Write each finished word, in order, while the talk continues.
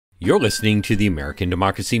You're listening to the American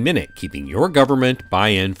Democracy Minute, keeping your government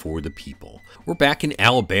buy-in for the people. We're back in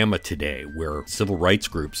Alabama today, where civil rights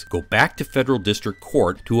groups go back to federal district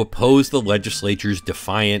court to oppose the legislature's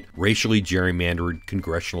defiant, racially gerrymandered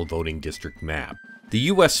congressional voting district map. The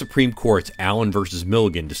U.S. Supreme Court's Allen v.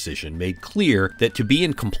 Milligan decision made clear that to be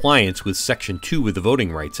in compliance with Section 2 of the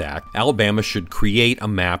Voting Rights Act, Alabama should create a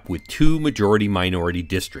map with 2 majority-minority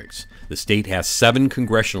districts. The state has 7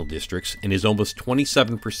 congressional districts and is almost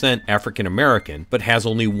 27% African American, but has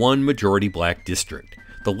only 1 majority black district.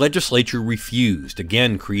 The legislature refused,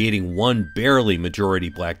 again creating 1 barely majority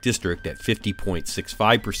black district at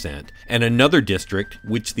 50.65%, and another district,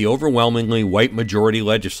 which the overwhelmingly white majority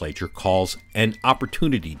legislature calls an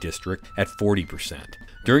opportunity district, at 40%.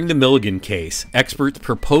 During the Milligan case, experts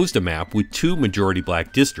proposed a map with 2 majority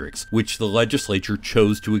black districts, which the legislature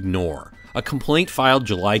chose to ignore. A complaint filed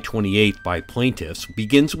July 28 by plaintiffs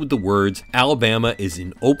begins with the words, "Alabama is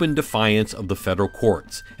in open defiance of the federal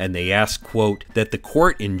courts," and they ask, quote, that the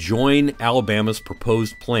court enjoin Alabama's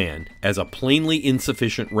proposed plan as a plainly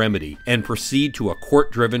insufficient remedy and proceed to a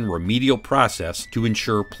court-driven remedial process to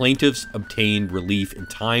ensure plaintiffs obtain relief in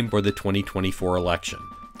time for the 2024 election.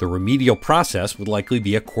 The remedial process would likely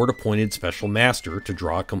be a court-appointed special master to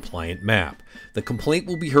draw a compliant map. The complaint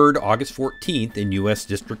will be heard August 14th in U.S.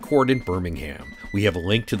 District Court in Birmingham. We have a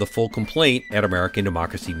link to the full complaint at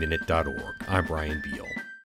AmericanDemocracyMinute.org. I'm Brian Beal.